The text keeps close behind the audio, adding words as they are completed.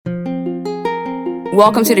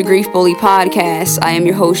Welcome to the Grief Bully Podcast. I am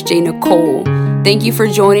your host, Jay Nicole. Thank you for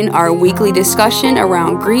joining our weekly discussion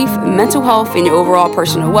around grief, mental health, and your overall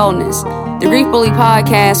personal wellness. The Grief Bully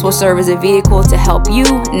Podcast will serve as a vehicle to help you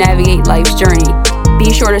navigate life's journey.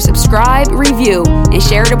 Be sure to subscribe, review, and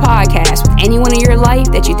share the podcast with anyone in your life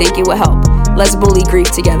that you think it will help. Let's bully grief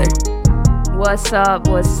together. What's up,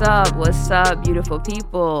 beautiful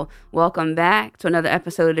people? Welcome back to another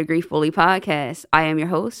episode of the Grief Bully Podcast. I am your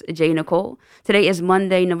host, Jay Nicole. Today is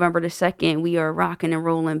Monday, November the 2nd. We are rocking and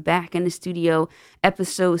rolling back in the studio,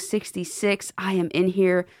 episode 66. I am in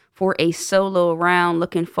here for a solo round.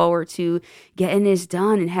 Looking forward to getting this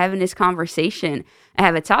done and having this conversation. I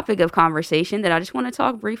have a topic of conversation that I just want to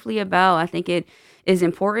talk briefly about. I think it is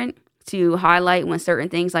important to highlight when certain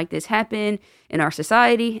things like this happen in our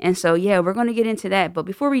society. And so, we're going to get into that. But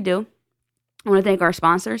before we do, I want to thank our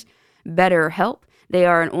sponsors, BetterHelp. They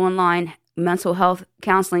are an online mental health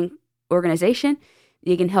counseling organization.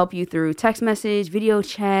 They can help you through text message, video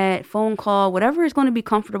chat, phone call, whatever is going to be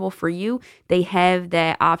comfortable for you. They have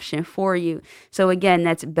that option for you. So again,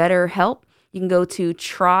 that's BetterHelp. You can go to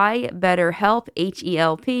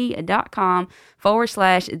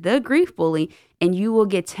trybetterhelp.com/thegriefbully, and you will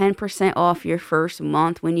get 10% off your first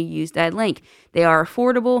month when you use that link. They are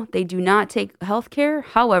affordable. They do not take healthcare.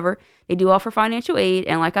 However, they do offer financial aid.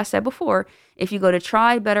 And like I said before, if you go to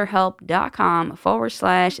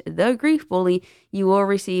trybetterhelp.com/thegriefbully, you will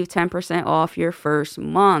receive 10% off your first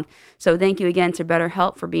month. So thank you again to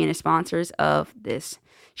BetterHelp for being the sponsors of this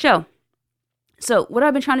show. So what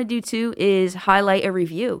I've been trying to do too is highlight a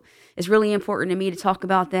review. It's really important to me to talk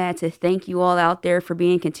about that, to thank you all out there for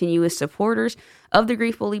being continuous supporters of the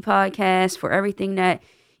Grief Bully Podcast, for everything that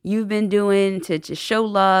you've been doing to show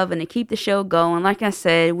love and to keep the show going. Like I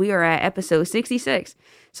said, we are at episode 66.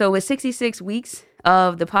 So with 66 weeks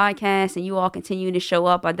of the podcast and you all continue to show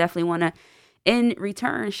up, I definitely want to, in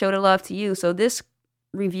return, show the love to you. So this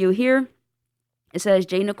review here, it says,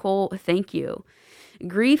 Jay Nicole, thank you.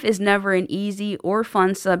 Grief is never an easy or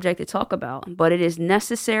fun subject to talk about, but it is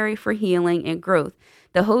necessary for healing and growth.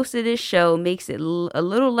 The host of this show makes it a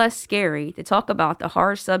little less scary to talk about the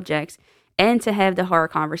hard subjects and to have the hard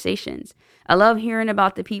conversations. I love hearing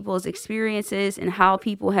about the people's experiences and how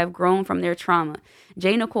people have grown from their trauma.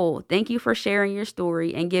 Jay Nicole, thank you for sharing your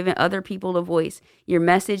story and giving other people a voice. Your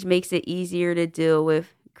message makes it easier to deal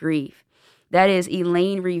with grief. That is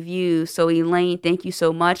Elaine Review. So Elaine, thank you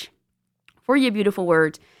so much for your beautiful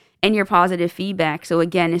words and your positive feedback. So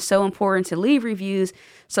again, it's so important to leave reviews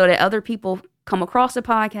so that other people come across the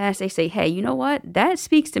podcast. They say, hey, you know what? That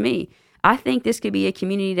speaks to me. I think this could be a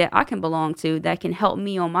community that I can belong to that can help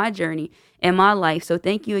me on my journey in my life. So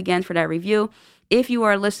thank you again for that review. If you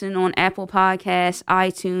are listening on Apple Podcasts,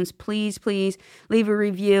 iTunes, please leave a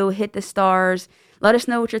review, hit the stars. Let us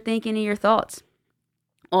know what you're thinking and your thoughts.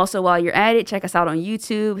 Also, while you're at it, check us out on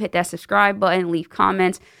YouTube, hit that subscribe button, leave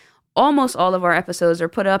comments. Almost all of our episodes are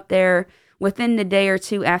put up there within the day or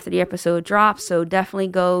two after the episode drops. So definitely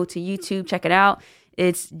go to YouTube, check it out.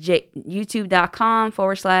 It's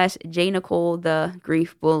youtube.com/Jay Nicole, the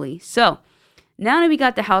Grief Bully. So now that we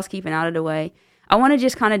got the housekeeping out of the way, I want to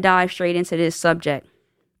just kind of dive straight into this subject.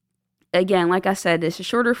 Again, like I said, this is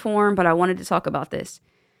shorter form, but I wanted to talk about this.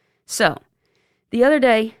 So the other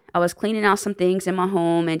day, I was cleaning out some things in my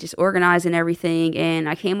home and just organizing everything, and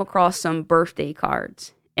I came across some birthday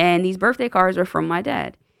cards. And these birthday cards are from my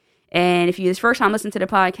dad. And if you this first time listen to the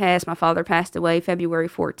podcast, my father passed away February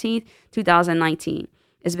 14th, 2019.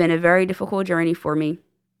 It's been a very difficult journey for me.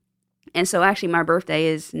 And so actually my birthday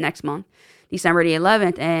is next month, December the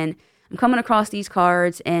 11th. And I'm coming across these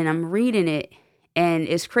cards and I'm reading it. And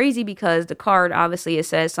it's crazy because the card, obviously, it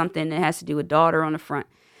says something that has to do with daughter on the front.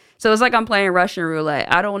 So it's like I'm playing Russian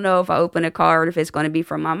roulette. I don't know if I open a card, if it's going to be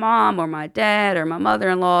from my mom or my dad or my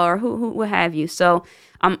mother-in-law or who what have you. So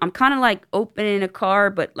I'm kind of like opening a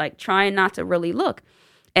card, but like trying not to really look.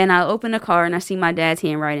 And I open the card and I see my dad's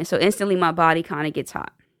handwriting. So instantly my body kind of gets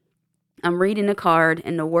hot. I'm reading the card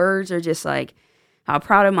and the words are just like how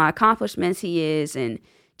proud of my accomplishments he is and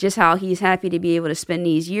just how he's happy to be able to spend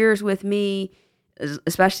these years with me.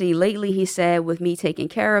 Especially lately, he said, with me taking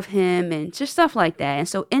care of him and just stuff like that. And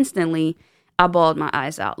so instantly, I bawled my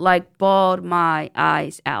eyes out.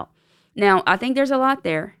 Now, I think there's a lot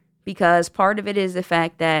there because part of it is the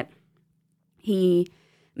fact that he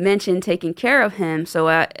mentioned taking care of him. So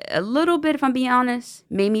a little bit, if I'm being honest,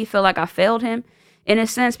 made me feel like I failed him in a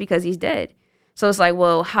sense because he's dead. So it's like,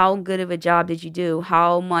 well, how good of a job did you do?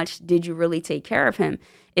 How much did you really take care of him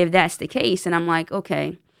if that's the case? And I'm like,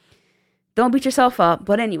 okay. Don't beat yourself up.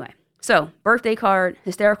 But anyway, So, birthday card,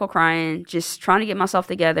 hysterical crying, just trying to get myself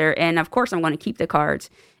together. And of course, I'm going to keep the cards.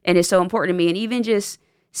 And it's so important to me. And even just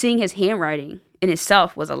seeing his handwriting in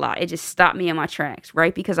itself was a lot. It just stopped me in my tracks,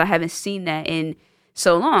 right? Because I haven't seen that in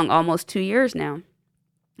so long, almost 2 years now.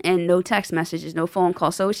 And no text messages, no phone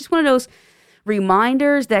calls. So it's just one of those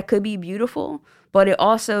reminders that could be beautiful, but it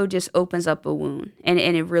also just opens up a wound. And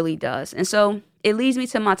it really does. And so it leads me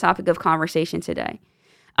to my topic of conversation today.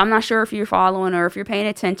 I'm not sure if you're following or if you're paying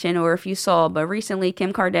attention or if you saw, but recently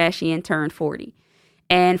Kim Kardashian turned 40.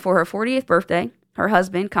 And for her 40th birthday, her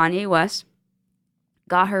husband, Kanye West,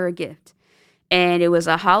 got her a gift. And it was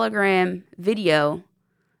a hologram video,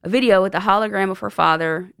 a video with the hologram of her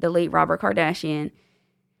father, the late Robert Kardashian,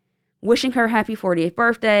 wishing her happy 40th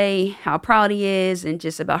birthday, how proud he is, and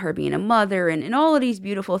just about her being a mother and all of these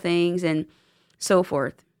beautiful things and so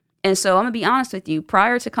forth. And so I'm going to be honest with you,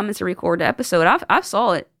 prior to coming to record the episode, I've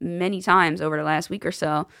saw it many times over the last week or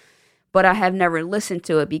so, but I have never listened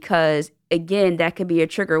to it because, again, that could be a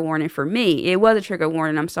trigger warning for me. It was a trigger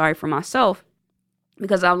warning, I'm sorry, for myself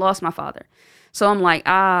because I lost my father. So I'm like,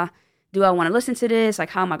 do I want to listen to this?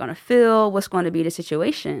 Like, how am I going to feel? What's going to be the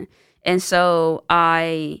situation? And so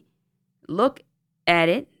I look at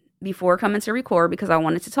it before coming to record because I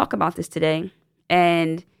wanted to talk about this today.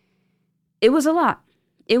 And it was a lot.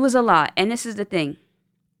 It was a lot. And this is the thing.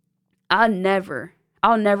 I'll never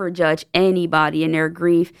judge anybody in their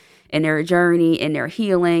grief, in their journey, in their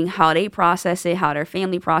healing, how they process it, how their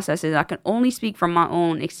family processes it. I can only speak from my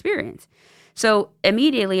own experience. So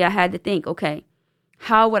immediately I had to think, okay,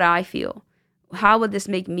 how would I feel? How would this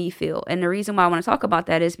make me feel? And the reason why I want to talk about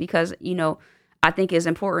that is because, I think it's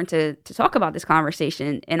important to talk about this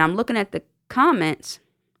conversation. And I'm looking at the comments.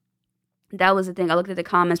 That was the thing. I looked at the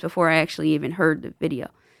comments before I actually even heard the video.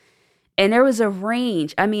 And there was a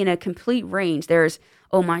range. I mean, a complete range. There's,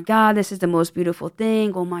 oh my God, this is the most beautiful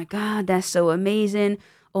thing. Oh my God, that's so amazing.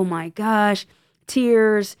 Oh my gosh,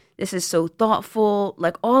 tears. This is so thoughtful.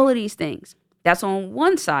 Like all of these things. That's on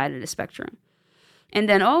one side of the spectrum. And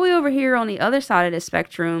then all the way over here on the other side of the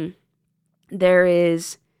spectrum, there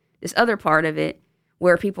is this other part of it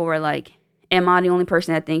where people were like, am I the only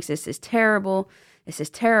person that thinks this is terrible? This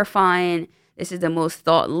is terrifying. This is the most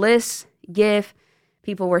thoughtless gift.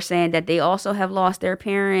 People were saying that they also have lost their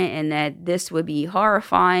parent and that this would be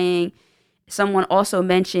horrifying. Someone also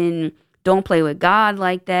mentioned, don't play with God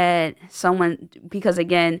like that. Because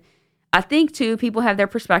again, I think too, people have their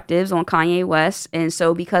perspectives on Kanye West. And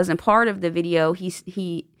so because in part of the video,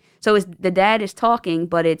 the dad is talking,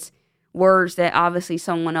 but it's words that obviously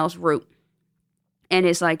someone else wrote. And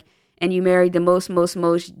it's like, and you married the most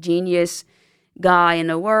genius guy in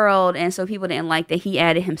the world. And so people didn't like that he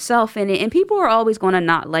added himself in it. And people are always going to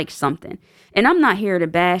not like something. And I'm not here to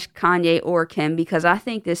bash Kanye or Kim because I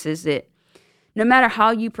think this is it. No matter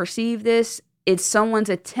how you perceive this, it's someone's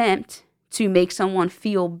attempt to make someone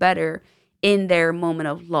feel better in their moment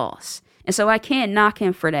of loss. And so I can't knock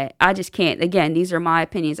him for that. I just can't. Again, these are my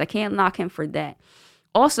opinions. I can't knock him for that.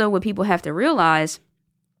 Also, what people have to realize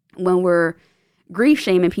when we're grief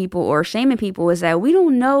shaming people or shaming people is that we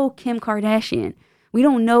don't know Kim Kardashian. We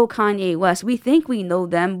don't know Kanye West. We think we know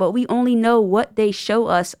them, but we only know what they show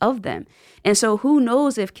us of them. And so who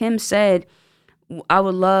knows if Kim said, I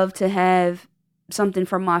would love to have something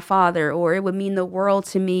from my father, or it would mean the world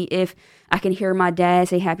to me if I can hear my dad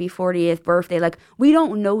say happy 40th birthday. Like, we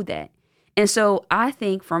don't know that. And so I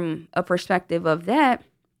think from a perspective of that,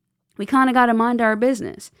 we kind of got to mind our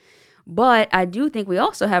business. But I do think we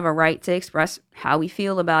also have a right to express how we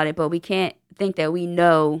feel about it, but we can't think that we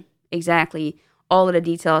know exactly all of the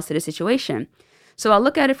details to the situation. So I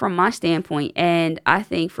look at it from my standpoint, and I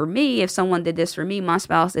think for me, if someone did this for me, my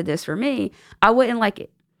spouse did this for me, I wouldn't like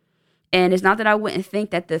it. And it's not that I wouldn't think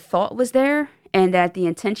that the thought was there and that the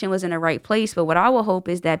intention was in the right place, but what I will hope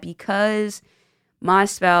is that because my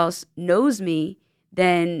spouse knows me,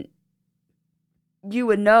 then you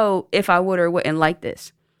would know if I would or wouldn't like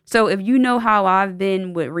this. So if you know how I've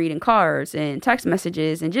been with reading cards and text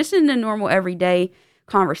messages and just in the normal everyday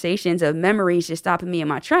conversations of memories just stopping me in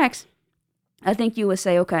my tracks, I think you would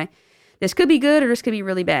say, okay, this could be good or this could be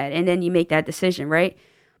really bad. And then you make that decision, right?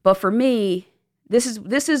 But for me, this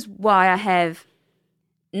is why I have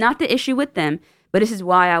not the issue with them, but this is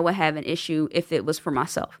why I would have an issue if it was for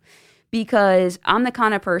myself. Because I'm the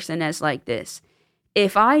kind of person that's like this.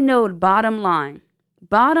 If I know bottom line,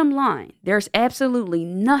 there's absolutely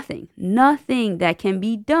nothing that can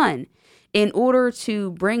be done in order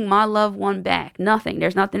to bring my loved one back. Nothing.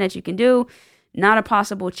 There's nothing that you can do. Not a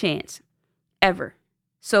possible chance. Ever.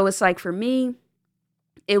 So it's like for me,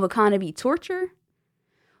 it would kind of be torture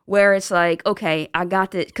where it's like, okay, I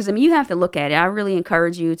got this. Because, I mean, you have to look at it. I really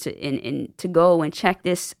encourage you to go and check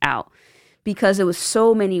this out, because it was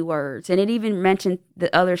so many words. And it even mentioned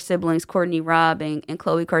the other siblings, Courtney, Rob, and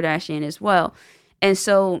Khloe Kardashian as well. And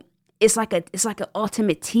so it's like an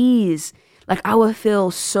ultimate tease. Like, I would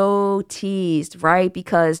feel so teased, right?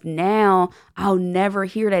 Because now I'll never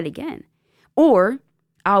hear that again. Or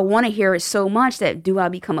I want to hear it so much that, do I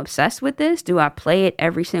become obsessed with this? Do I play it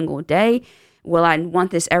every single day? Will I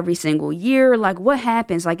want this every single year? Like, what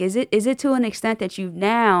happens? Like, is it to an extent that you've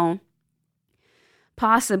now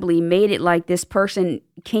possibly made it like this person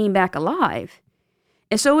came back alive?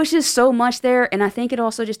 And so it's just so much there. And I think it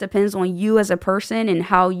also just depends on you as a person and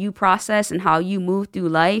how you process and how you move through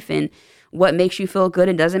life and what makes you feel good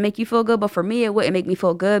and doesn't make you feel good. But for me, it wouldn't make me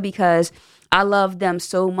feel good because I love them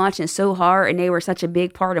so much and so hard, and they were such a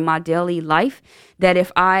big part of my daily life that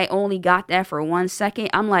if I only got that for 1 second,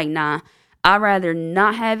 I'm like, nah, I'd rather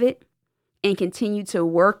not have it and continue to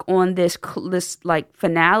work on this like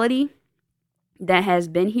finality that has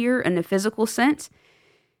been here in the physical sense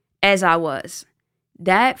as I was.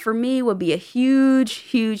 That for me would be a huge,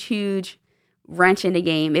 huge, huge wrench in the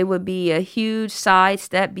game. It would be a huge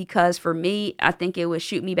sidestep, because for me, I think it would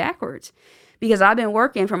shoot me backwards, because I've been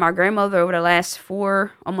working for my grandmother over the last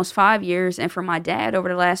 4, almost 5 years, and for my dad over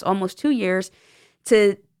the last almost 2 years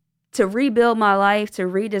to rebuild my life, to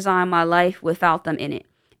redesign my life without them in it.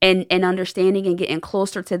 And understanding and getting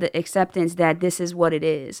closer to the acceptance that this is what it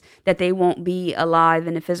is, that they won't be alive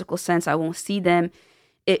in the physical sense. I won't see them.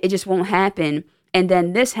 It just won't happen. And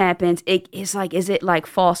then this happens. It's like, is it like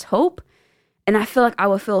false hope? And I feel like I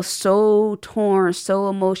would feel so torn, so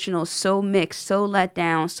emotional, so mixed, so let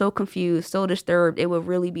down, so confused, so disturbed. It would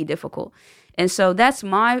really be difficult. And so that's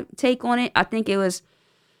my take on it. I think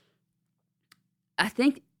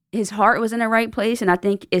his heart was in the right place. And I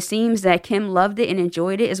think it seems that Kim loved it and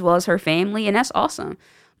enjoyed it, as well as her family. And that's awesome.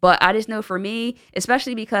 But I just know for me,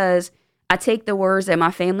 especially because I take the words that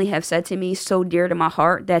my family have said to me so dear to my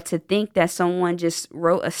heart, that to think that someone just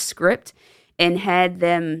wrote a script and had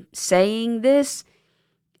them saying this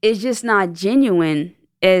is just not genuine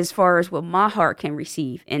as far as what my heart can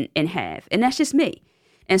receive and have. And that's just me.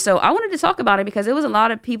 And so I wanted to talk about it because there was a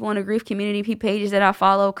lot of people in the grief community pages that I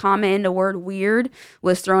follow commenting the word weird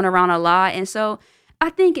was thrown around a lot. And so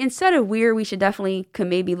I think instead of weird, we should definitely could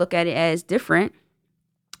maybe look at it as different.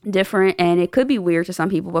 And it could be weird to some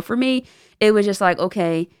people. But for me, it was just like,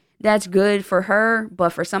 okay, that's good for her. But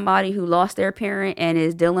for somebody who lost their parent and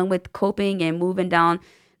is dealing with coping and moving down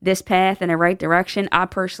this path in the right direction, I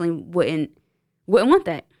personally wouldn't want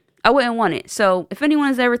that. I wouldn't want it. So if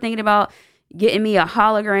anyone is ever thinking about getting me a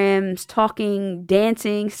holograms, talking,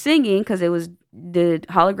 dancing, singing, because it was the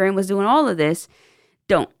hologram was doing all of this,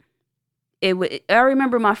 don't. I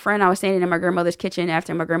remember my friend, I was standing in my grandmother's kitchen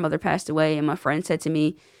after my grandmother passed away, and my friend said to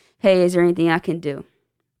me, hey, is there anything I can do?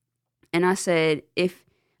 And I said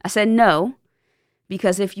no,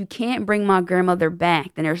 because if you can't bring my grandmother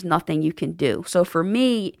back, then there's nothing you can do. So for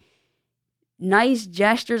me, nice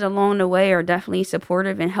gestures along the way are definitely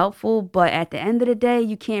supportive and helpful, but at the end of the day,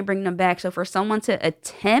 you can't bring them back. So for someone to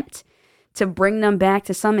attempt to bring them back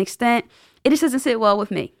to some extent, it just doesn't sit well with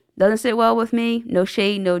me. Doesn't sit well with me. No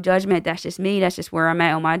shade, no judgment. That's just me. That's just where I'm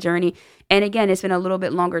at on my journey. And again, it's been a little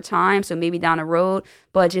bit longer time, so maybe down the road,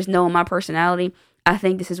 but just knowing my personality, I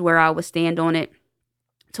think this is where I would stand on it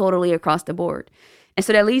totally across the board. And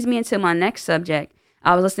so that leads me into my next subject.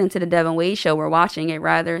 I was listening to the Devin Wade show, or watching it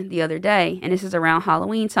rather, the other day, and this is around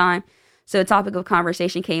Halloween time. So the topic of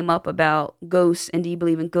conversation came up about ghosts, and do you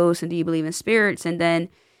believe in ghosts, and do you believe in spirits? And then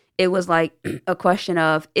it was like a question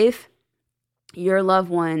of, if your loved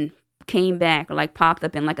one came back or like popped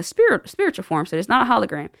up in like a spiritual form, so it's not a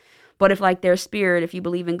hologram, but if like their spirit, if you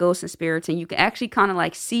believe in ghosts and spirits, and you can actually kind of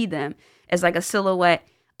like see them as like a silhouette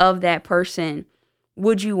of that person,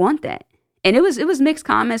 would you want that? And it was mixed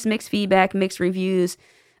comments, mixed feedback, mixed reviews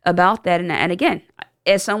about that. And again,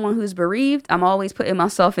 as someone who's bereaved, I'm always putting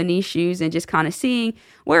myself in these shoes and just kind of seeing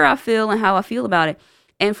where I feel and how I feel about it.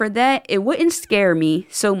 And for that, it wouldn't scare me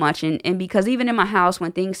so much. And because even in my house,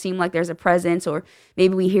 when things seem like there's a presence or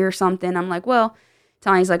maybe we hear something, I'm like, well,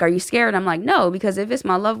 Tanya's like, are you scared? I'm like, no, because if it's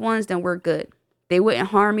my loved ones, then we're good. They wouldn't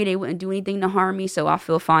harm me. They wouldn't do anything to harm me. So I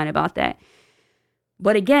feel fine about that.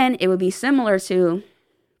 But again, it would be similar to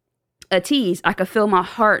a tease. I could feel my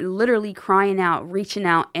heart literally crying out, reaching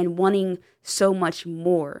out, and wanting so much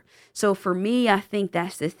more. So for me, I think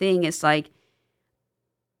that's the thing. It's like,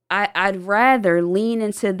 I'd rather lean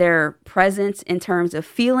into their presence in terms of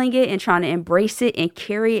feeling it and trying to embrace it and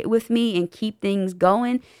carry it with me and keep things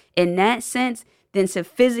going in that sense than to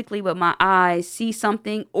physically with my eyes see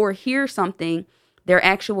something or hear something their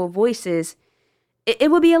actual voices,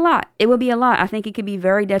 it would be a lot. It would be a lot. I think it could be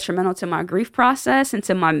very detrimental to my grief process and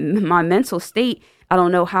to my mental state. I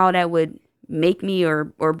don't know how that would make me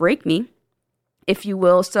or break me, if you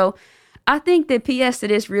will. So I think the PS to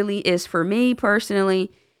this really is, for me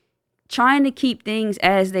personally, trying to keep things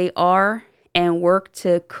as they are and work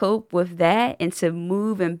to cope with that and to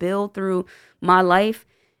move and build through my life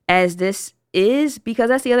as this is. Because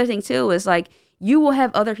that's the other thing too, is like, you will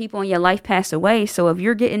have other people in your life pass away. So if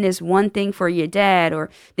you're getting this one thing for your dad, or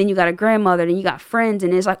then you got a grandmother, then you got friends,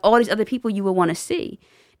 and there's like all these other people you would want to see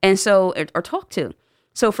and so or talk to.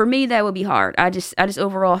 So for me, that would be hard. I just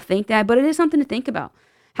overall think that, but it is something to think about.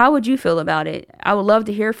 How would you feel about it? I would love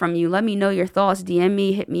to hear from you. Let me know your thoughts. DM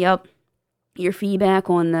me, hit me up, your feedback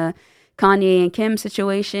on the Kanye and Kim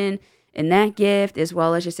situation and that gift, as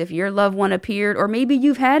well as just if your loved one appeared, or maybe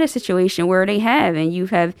you've had a situation where they have and you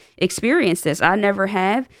have experienced this. I never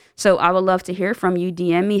have. So I would love to hear from you.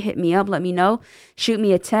 DM me, hit me up, let me know. Shoot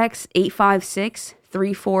me a text,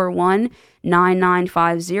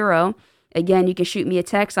 856-341-9950. Again, you can shoot me a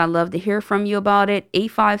text. I'd love to hear from you about it.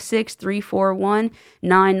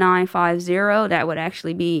 856-341-9950. That would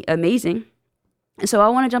actually be amazing. And so I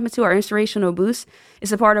want to jump into our inspirational boost.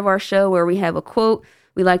 It's a part of our show where we have a quote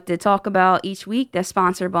we like to talk about each week that's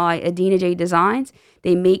sponsored by Adina J Designs.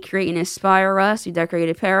 They make, create, and inspire us through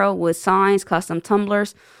decorated apparel with signs, custom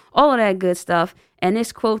tumblers, all of that good stuff. And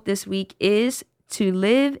this quote this week is, "To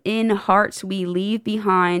live in hearts we leave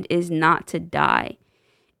behind is not to die."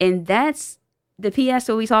 And that's the PS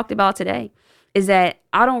what we talked about today, is that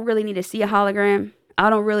I don't really need to see a hologram. I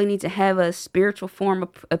don't really need to have a spiritual form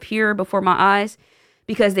appear before my eyes,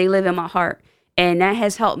 because they live in my heart. And that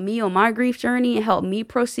has helped me on my grief journey and helped me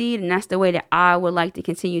proceed. And that's the way that I would like to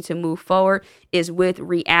continue to move forward, is with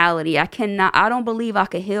reality. I don't believe I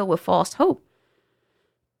could heal with false hope,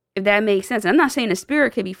 if that makes sense. I'm not saying the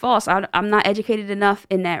spirit could be false. I'm not educated enough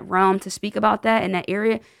in that realm to speak about that in that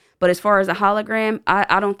area. But as far as a hologram,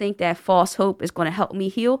 I don't think that false hope is going to help me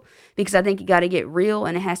heal, because I think you got to get real,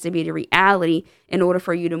 and it has to be the reality in order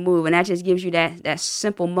for you to move. And that just gives you that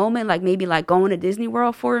simple moment, like maybe like going to Disney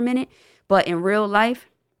World for a minute. But in real life,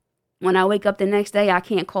 when I wake up the next day, I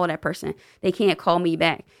can't call that person. They can't call me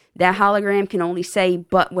back. That hologram can only say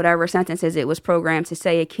but whatever sentences it was programmed to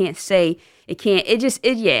say. It can't say,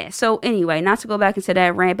 yeah. So anyway, not to go back into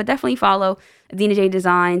that rant, but definitely follow Adina J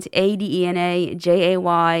Designs,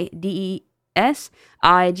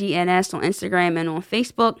 ADENAJAYDESIGNS on Instagram and on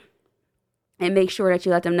Facebook. And make sure that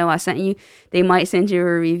you let them know I sent you. They might send you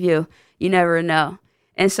a review. You never know.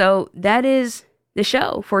 And so that is the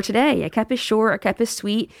show for today. I kept it short. I kept it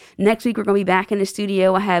sweet. Next week, we're going to be back in the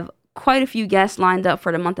studio. I have quite a few guests lined up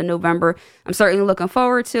for the month of November. I'm certainly looking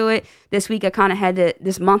forward to it. This month, I kind of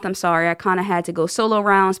had to go solo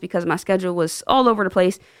rounds because my schedule was all over the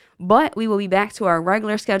place. But we will be back to our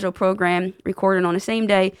regular schedule program, recording on the same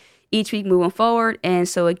day each week moving forward. And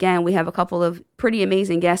so again, we have a couple of pretty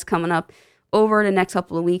amazing guests coming up over the next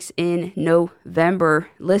couple of weeks in November.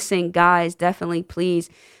 Listen, guys, definitely please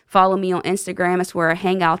follow me on Instagram. That's where I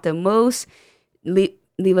hang out the most.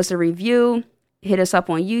 Leave us a review. Hit us up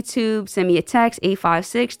on YouTube. Send me a text,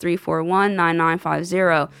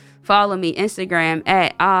 856-341-9950. Follow me, Instagram,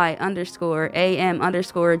 at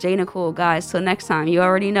I_am_J Nicole. Guys, till next time, you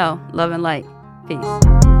already know. Love and light. Peace.